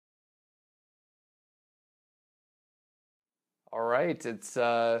All right, it's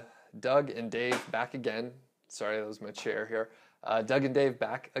Doug and Dave back again. Sorry, that was my chair here. Doug and Dave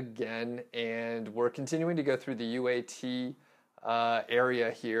back again, and we're continuing to go through the UAT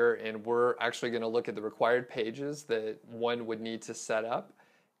area here, and we're actually going to look at the required pages that one would need to set up.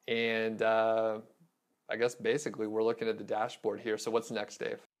 And I guess basically we're looking at the dashboard here. So what's next,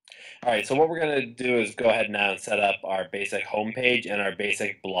 Dave? All right, so what we're going to do is go ahead now and set up our basic homepage and our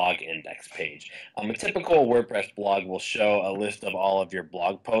basic blog index page. A typical WordPress blog will show a list of all of your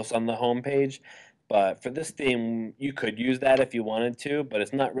blog posts on the homepage, but for this theme, you could use that if you wanted to, but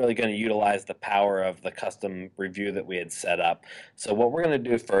it's not really going to utilize the power of the custom review that we had set up. So what we're going to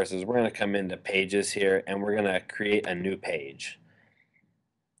do first is we're going to come into Pages here, and we're going to create a new page.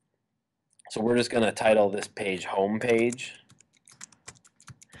 So we're just going to title this page Homepage.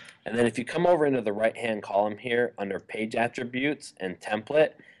 And then if you come over into the right-hand column here under Page Attributes and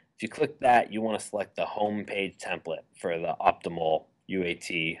Template, if you click that, you want to select the Home Page template for the optimal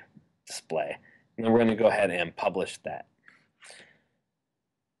UAT display. And then we're going to go ahead and publish that.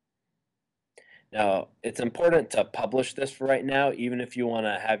 Now, it's important to publish this for right now, even if you want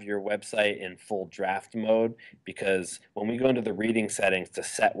to have your website in full draft mode, because when we go into the reading settings to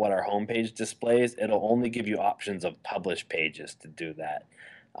set what our homepage displays, it'll only give you options of publish pages to do that.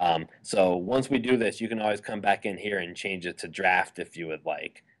 So once we do this, you can always come back in here and change it to draft if you would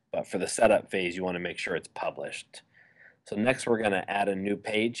like. But for the setup phase, you want to make sure it's published. So next, we're going to add a new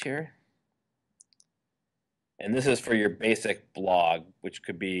page here. And this is for your basic blog, which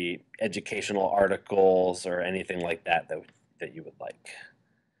could be educational articles or anything like that that you would like.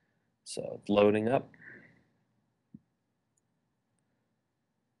 So it's loading up.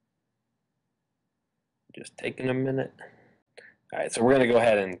 Just taking a minute. All right, so we're going to go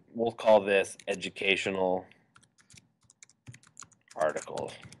ahead and we'll call this educational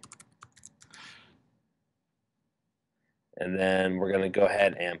articles. And then we're going to go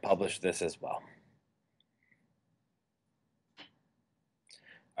ahead and publish this as well.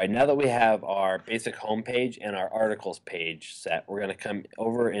 All right, now that we have our basic homepage and our articles page set, we're going to come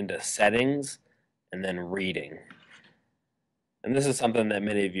over into settings and then reading. And this is something that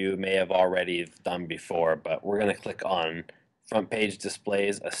many of you may have already done before, but we're going to click on front page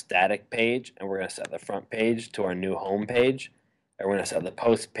displays a static page, and we're going to set the front page to our new home page, and we're going to set the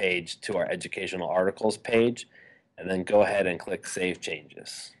post page to our educational articles page, and then go ahead and click Save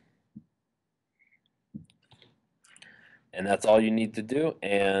Changes. And that's all you need to do.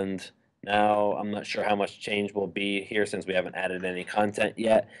 And now I'm not sure how much change will be here since we haven't added any content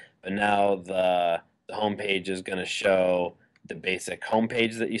yet, but now the home page is going to show the basic home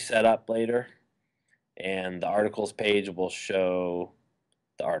page that you set up later, and the articles page will show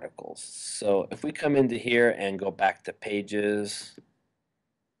the articles. So if we come into here and go back to pages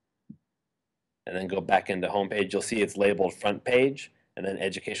and then go back into home page, you'll see it's labeled front page, and then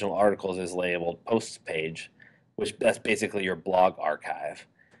educational articles is labeled posts page, which that's basically your blog archive.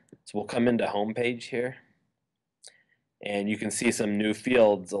 So we'll come into home page here, and you can see some new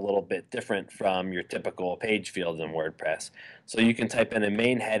fields a little bit different from your typical page fields in WordPress. So you can type in a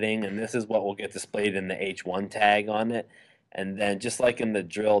main heading, and this is what will get displayed in the H1 tag on it. And then just like in the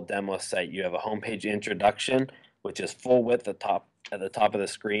drill demo site, you have a homepage introduction, which is full width at the top of the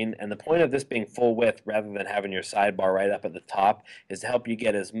screen. And the point of this being full width rather than having your sidebar right up at the top is to help you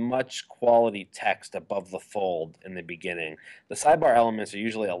get as much quality text above the fold in the beginning. The sidebar elements are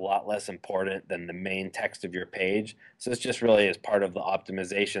usually a lot less important than the main text of your page. So this just really is part of the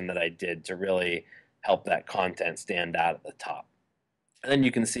optimization that I did to really help that content stand out at the top. And then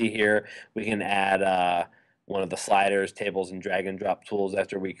you can see here we can add one of the sliders, tables, and drag and drop tools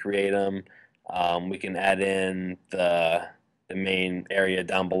after we create them. We can add in the main area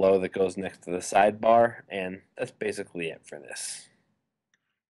down below that goes next to the sidebar, and that's basically it for this.